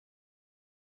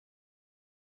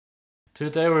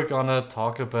Today we're gonna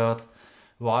talk about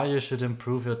why you should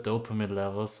improve your dopamine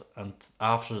levels, and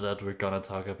after that we're gonna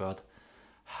talk about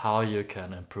how you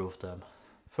can improve them.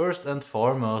 First and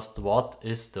foremost, what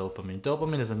is dopamine?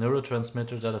 Dopamine is a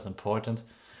neurotransmitter that is important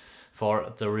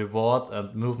for the reward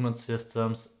and movement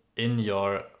systems in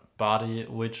your body,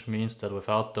 which means that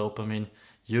without dopamine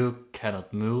you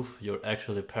cannot move, you're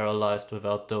actually paralyzed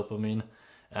without dopamine,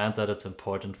 and that it's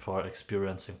important for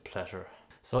experiencing pleasure.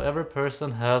 So every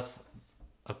person has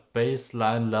a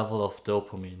baseline level of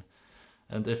dopamine,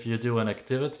 and if you do an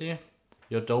activity,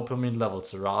 your dopamine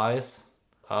levels rise.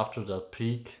 After that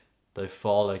peak, they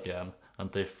fall again,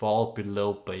 and they fall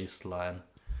below baseline.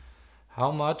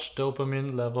 How much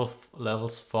dopamine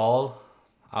levels fall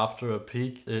after a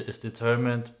peak is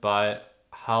determined by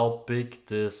how big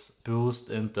this boost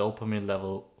in dopamine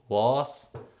level was,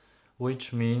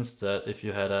 which means that if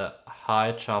you had a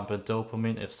high jump in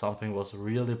dopamine, if something was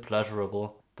really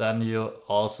pleasurable, then you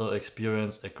also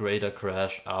experience a greater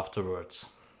crash afterwards.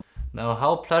 Now,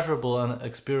 how pleasurable an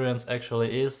experience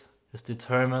actually is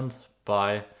determined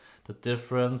by the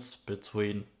difference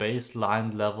between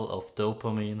baseline level of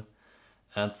dopamine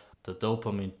and the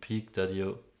dopamine peak that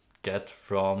you get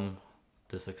from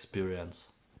this experience.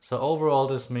 So overall,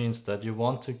 this means that you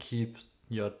want to keep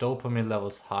your dopamine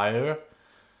levels higher,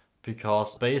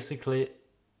 because basically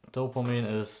dopamine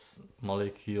is a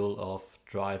molecule of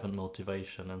drive and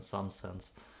motivation in some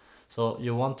sense. So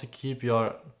you want to keep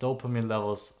your dopamine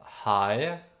levels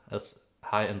high, as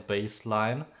high in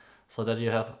baseline, so that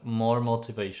you have more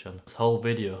motivation. This whole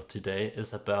video today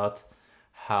is about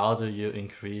how do you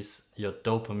increase your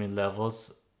dopamine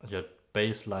levels, your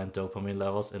baseline dopamine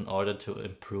levels, in order to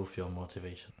improve your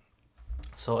motivation.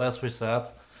 So as we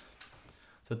said,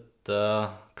 the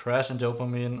crash in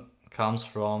dopamine comes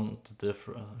from the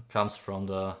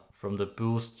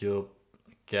boost you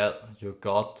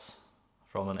got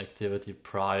from an activity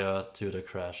prior to the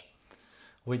crash,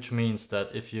 which means that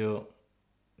if you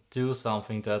do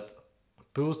something that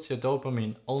boosts your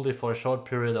dopamine only for a short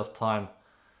period of time,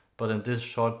 but in this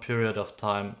short period of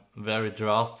time very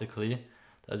drastically,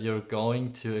 that you're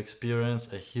going to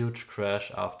experience a huge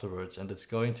crash afterwards, and it's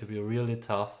going to be really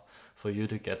tough for you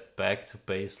to get back to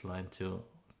baseline to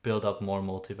build up more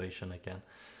motivation again.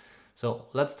 So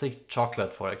let's take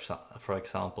chocolate for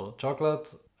example.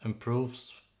 Chocolate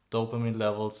improves dopamine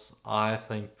levels, I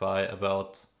think, by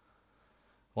about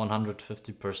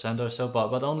 150% or so,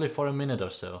 but only for a minute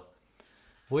or so.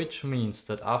 Which means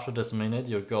that after this minute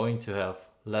you're going to have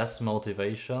less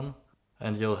motivation,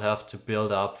 and you'll have to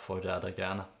build up for that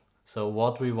again. So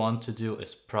what we want to do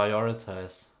is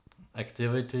prioritize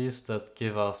activities that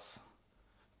give us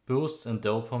boosts in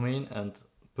dopamine and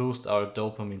boost our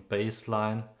dopamine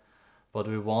baseline, but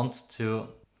we want to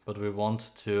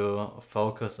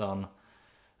focus on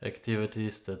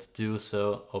activities that do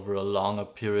so over a longer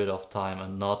period of time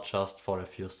and not just for a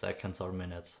few seconds or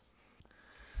minutes.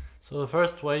 So the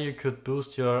first way you could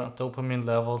boost your dopamine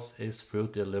levels is through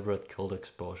deliberate cold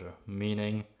exposure,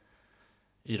 meaning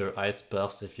either ice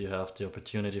baths if you have the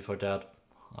opportunity for that.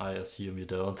 I assume you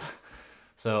don't.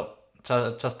 So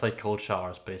just take cold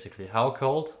showers basically. How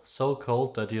cold? So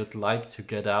cold that you'd like to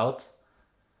get out,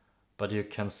 but you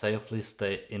can safely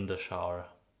stay in the shower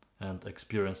and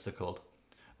experience the cold.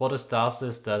 What this does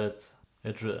is that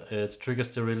it triggers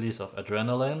the release of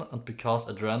adrenaline, and because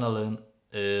adrenaline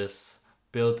is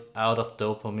built out of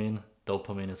dopamine,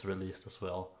 dopamine is released as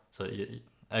well. So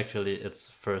actually it's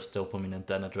first dopamine and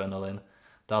then adrenaline.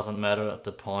 Doesn't matter,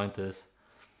 the point is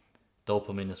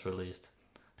dopamine is released.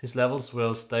 These levels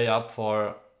will stay up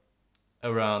for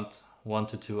around 1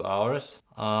 to 2 hours.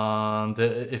 And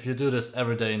if you do this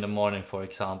every day in the morning, for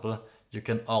example, you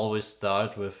can always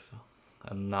start with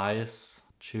a nice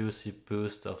juicy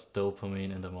boost of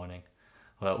dopamine in the morning,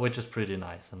 well, which is pretty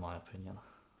nice in my opinion.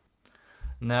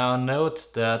 Now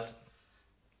note that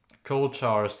cold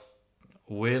showers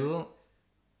will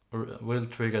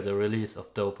trigger the release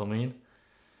of dopamine,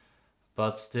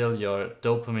 but still your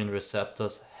dopamine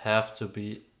receptors have to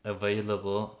be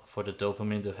available for the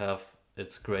dopamine to have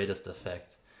its greatest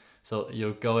effect. So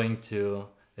you're going to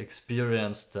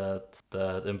experience that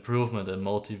improvement in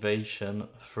motivation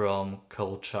from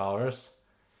cold showers,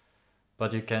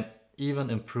 but you can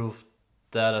even improve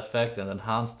that effect and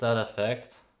enhance that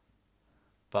effect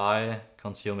by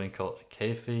consuming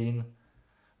caffeine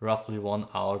roughly 1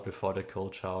 hour before the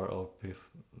cold shower, or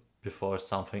before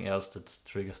something else that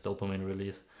triggers dopamine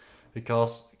release,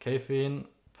 because caffeine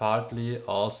partly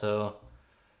also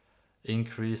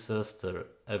increases the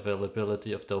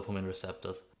availability of dopamine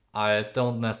receptors. I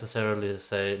don't necessarily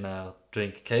say now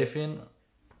drink caffeine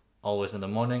always in the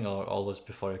morning or always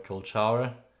before a cold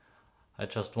shower. I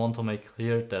just want to make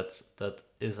clear that that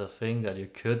is a thing that you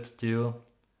could do,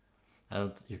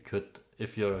 and you could,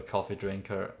 if you're a coffee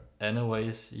drinker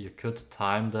anyways, you could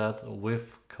time that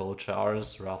with cold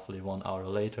showers roughly 1 hour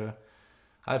later.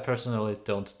 I personally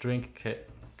don't drink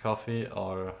coffee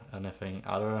or anything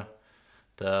other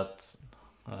that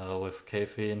with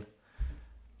caffeine,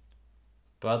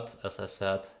 but as I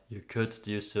said, you could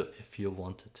do so if you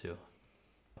wanted to.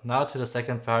 Now to the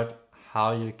second part,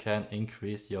 how you can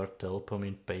increase your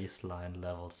dopamine baseline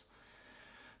levels.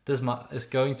 This is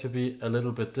going to be a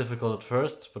little bit difficult at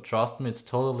first, but trust me, it's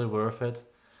totally worth it.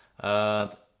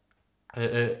 And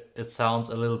it sounds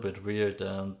a little bit weird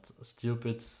and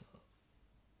stupid.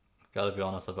 Gotta be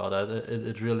honest about that.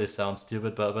 It really sounds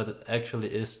stupid, but it actually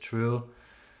is true.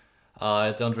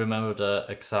 I don't remember the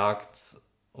exact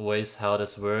ways how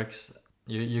this works.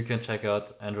 You can check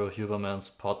out Andrew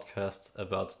Huberman's podcast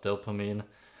about dopamine.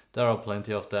 There are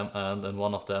plenty of them, and in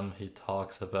one of them he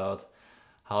talks about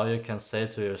how you can say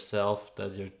to yourself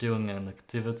that you're doing an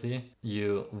activity.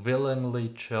 You willingly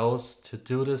chose to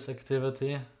do this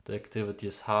activity. The activity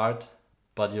is hard,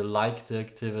 but you like the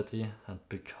activity, and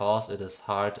because it is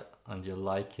hard and you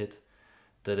like it,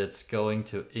 that it's going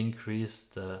to increase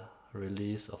the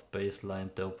release of baseline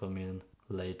dopamine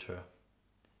later.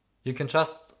 You can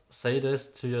just say this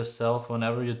to yourself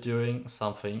whenever you're doing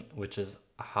something which is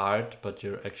hard, but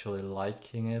you're actually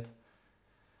liking it.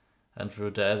 And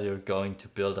through that, you're going to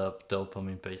build up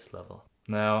dopamine base level.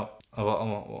 Now,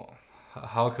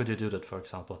 how could you do that, for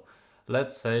example?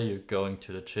 Let's say you're going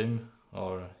to the gym,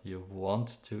 or you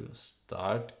want to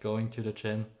start going to the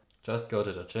gym. Just go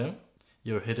to the gym.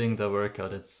 You're hitting the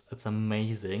workout. It's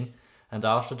amazing. And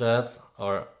after that,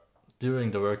 or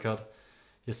during the workout,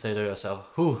 you say to yourself,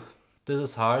 "Whew, this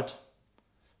is hard,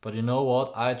 but you know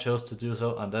what? I chose to do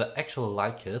so, and I actually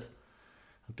like it.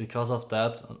 Because of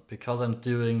that, because I'm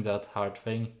doing that hard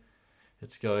thing,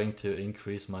 it's going to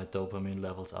increase my dopamine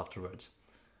levels afterwards."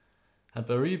 And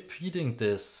by repeating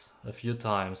this a few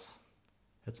times,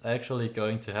 it's actually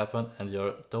going to happen, and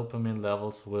your dopamine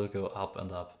levels will go up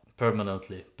and up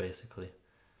permanently, basically.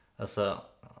 As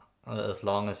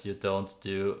long as you don't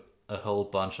do a whole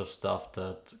bunch of stuff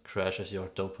that crashes your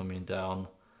dopamine down,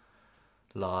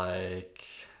 like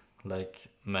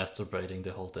masturbating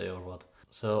the whole day or what.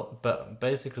 So, but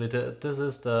basically, this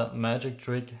is the magic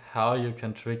trick, how you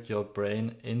can trick your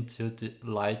brain into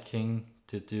liking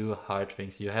to do hard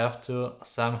things. You have to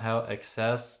somehow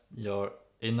access your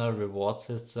inner reward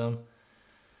system,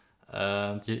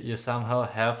 and you somehow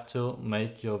have to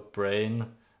make your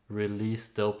brain release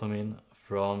dopamine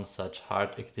from such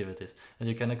hard activities. And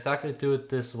you can exactly do it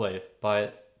this way,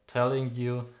 by telling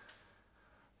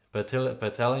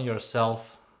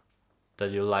yourself that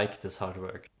you like this hard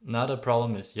work. Now the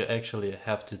problem is you actually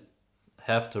have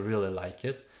to really like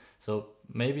it. So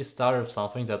maybe start with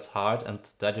something that's hard and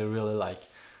that you really like.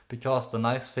 Because the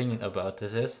nice thing about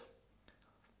this is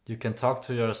you can talk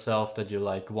to yourself that you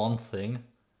like one thing.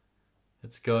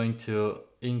 It's going to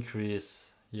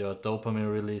increase your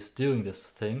dopamine release doing this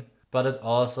thing, but it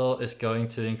also is going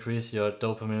to increase your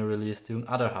dopamine release doing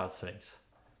other hard things.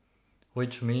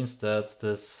 Which means that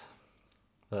this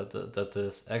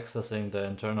accessing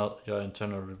your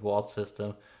internal reward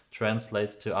system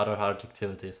translates to other hard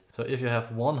activities. So if you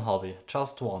have one hobby,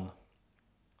 just one,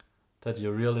 that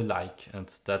you really like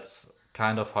and that's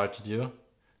kind of hard to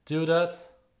do that.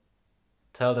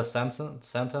 Tell the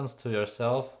sentence to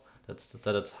yourself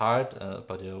that it's hard,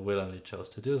 but you willingly chose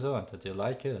to do so, and that you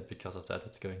like it, and because of that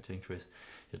it's going to increase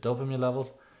your dopamine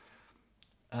levels,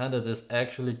 and it is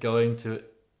actually going to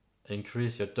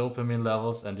increase your dopamine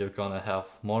levels, and you're gonna have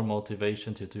more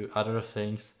motivation to do other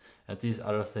things, and these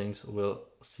other things will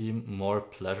seem more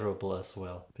pleasurable as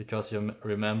well, because you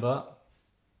remember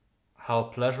how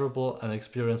pleasurable an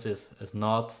experience is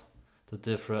not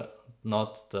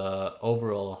the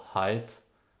overall height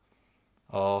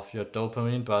of your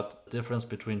dopamine, but the difference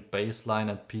between baseline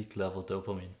and peak level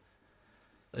dopamine.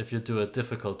 If you do a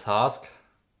difficult task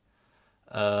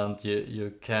and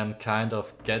you can kind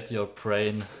of get your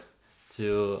brain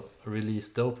to release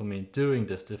dopamine during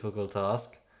this difficult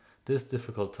task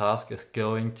is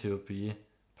going to be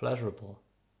pleasurable,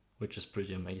 which is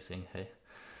pretty amazing, hey?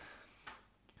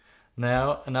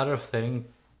 Now, another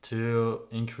thing to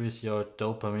increase your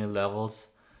dopamine levels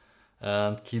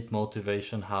and keep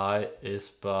motivation high is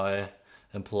by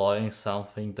employing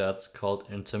something that's called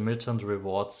intermittent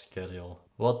reward schedule.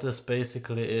 What this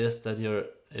basically is that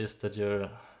you're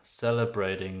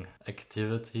celebrating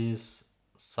activities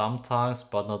sometimes,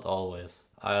 but not always.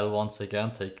 I'll once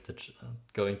again take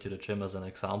going to the gym as an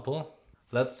example.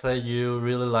 Let's say you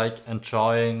really like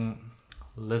enjoying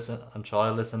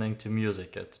enjoy listening to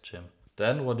music at the gym.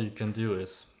 Then what you can do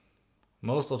is,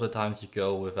 most of the times you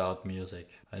go without music.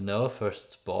 I know first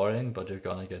it's boring, but you're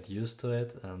gonna get used to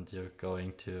it and you're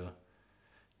going to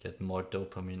get more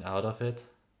dopamine out of it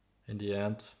in the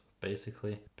end,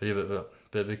 basically.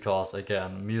 But because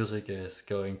again, music is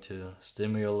going to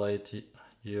stimulate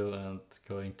you and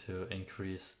going to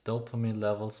increase dopamine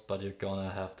levels, but you're gonna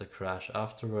have the crash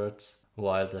afterwards,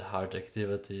 while the hard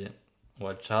activity,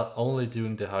 only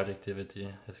doing the hard activity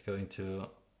is going to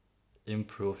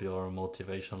improve your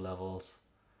motivation levels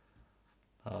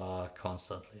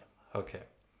constantly. Okay.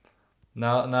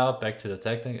 Now back to the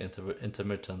technique,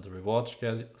 intermittent reward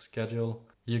schedule.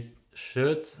 You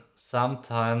should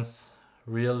sometimes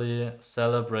really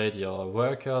celebrate your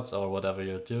workouts or whatever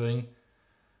you're doing.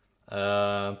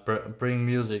 Bring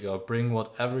music or bring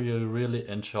whatever you really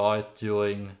enjoy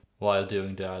doing while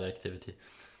doing the other activity.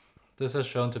 This is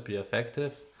shown to be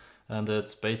effective, and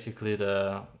it's basically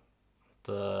the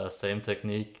same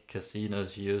technique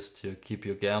casinos use to keep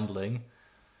you gambling,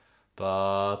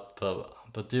 but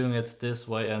doing it this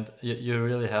way, and you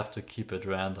really have to keep it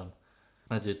random,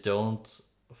 and you don't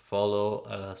follow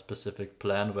a specific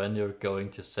plan when you're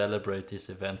going to celebrate these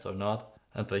events or not.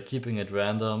 And by keeping it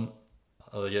random,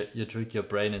 you trick your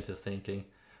brain into thinking,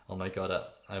 oh my god,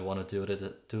 I want to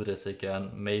do this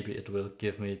again, maybe it will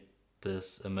give me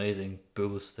this amazing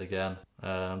boost again.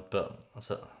 And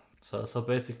so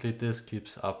basically this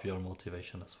keeps up your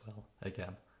motivation as well,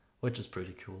 again, which is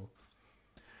pretty cool.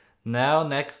 Now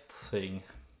next thing,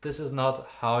 this is not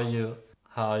how you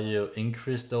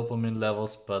increase dopamine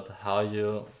levels, but how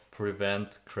you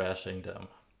prevent crashing them.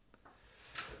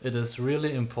 It is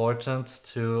really important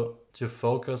to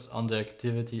focus on the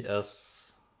activity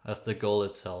as the goal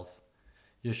itself.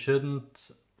 You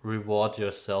shouldn't reward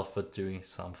yourself for doing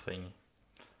something.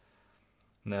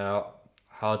 Now,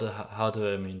 how do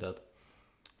I mean that?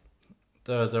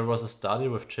 There was a study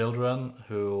with children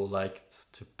who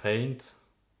liked to paint,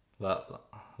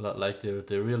 like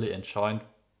they really enjoyed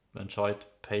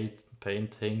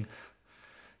painting.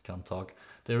 Can't talk.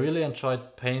 They really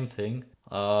enjoyed painting,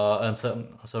 and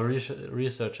so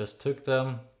researchers took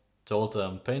them, told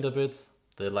them paint a bit.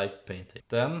 They liked painting.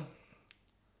 Then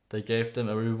they gave them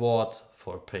a reward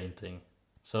for painting.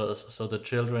 So the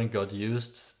children got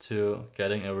used to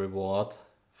getting a reward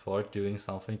for doing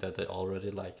something that they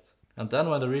already liked. And then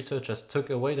when the researchers took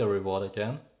away the reward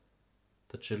again,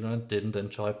 the children didn't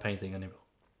enjoy painting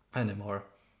anymore.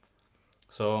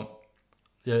 So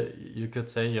yeah, you could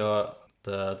say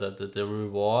the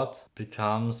reward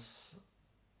becomes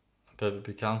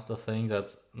the thing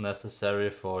that's necessary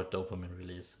for dopamine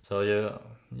release. So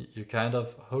you kind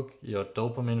of hook your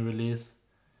dopamine release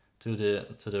to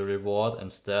the reward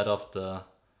instead of the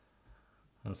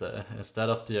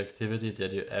activity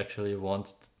that you actually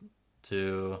want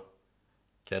to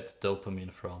get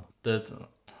dopamine from.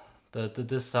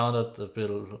 This sounded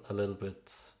a little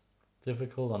bit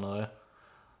difficult, I know.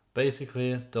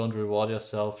 Basically, don't reward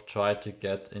yourself. Try to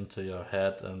get into your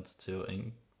head and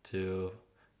to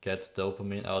get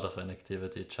dopamine out of an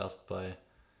activity just by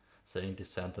saying these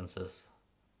sentences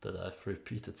that I've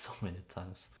repeated so many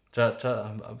times.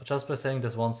 Just by saying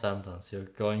this one sentence, you're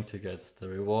going to get the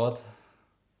reward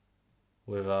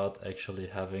without actually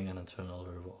having an external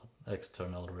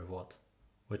reward,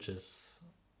 which is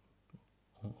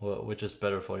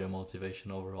better for your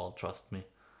motivation overall, trust me.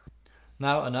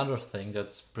 Now another thing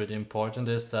that's pretty important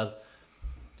is that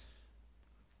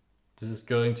this is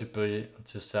going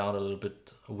to sound a little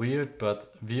bit weird,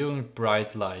 but viewing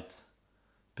bright light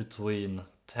between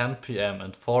 10 p.m.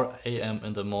 and 4 a.m.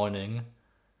 in the morning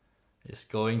is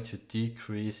going to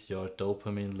decrease your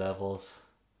dopamine levels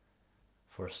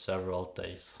for several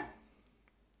days.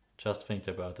 Just think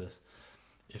about this.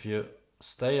 If you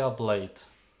stay up late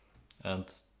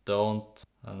and don't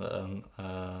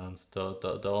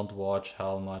watch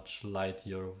how much light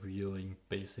you're viewing,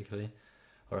 basically,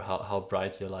 or how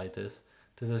bright your light is,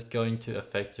 this is going to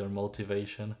affect your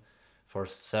motivation for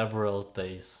several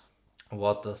days.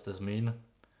 What does this mean?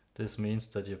 This means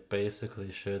that you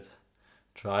basically should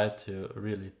try to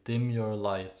really dim your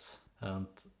lights and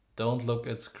don't look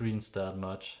at screens that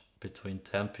much between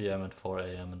 10 p.m. and 4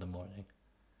 a.m. in the morning.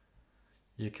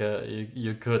 You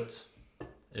could,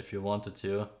 if you wanted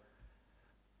to,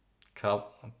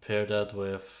 pair that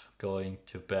with going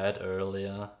to bed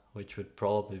earlier, which would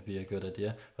probably be a good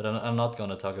idea, but I'm not going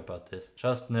to talk about this.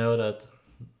 Just know that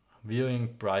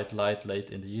viewing bright light late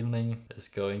in the evening is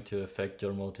going to affect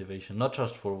your motivation, not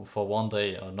just for one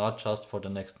day or not just for the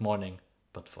next morning,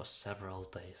 but for several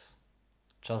days.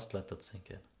 Just let that sink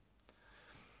in.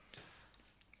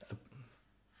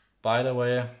 By the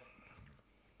way,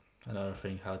 Another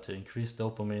thing how to increase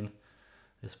dopamine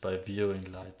is by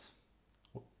viewing light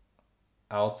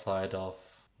outside of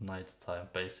nighttime,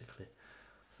 basically.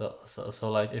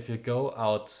 So like if you go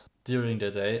out during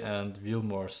the day and view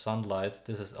more sunlight,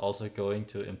 this is also going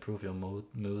to improve your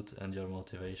mood and your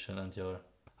motivation and your...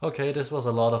 Okay, this was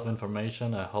a lot of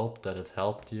information. I hope that it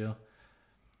helped you.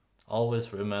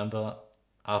 Always remember,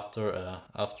 after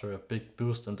a big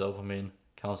boost in dopamine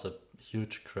comes a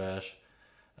huge crash.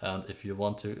 And if you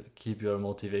want to keep your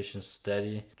motivation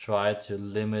steady, try to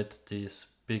limit these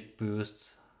big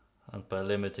boosts. And by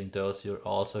limiting those, you're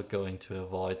also going to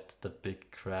avoid the big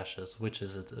crashes, which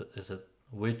is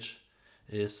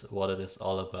what it is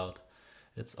all about.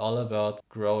 It's all about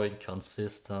growing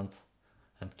consistent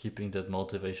and keeping that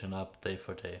motivation up day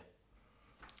for day.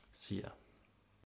 See ya.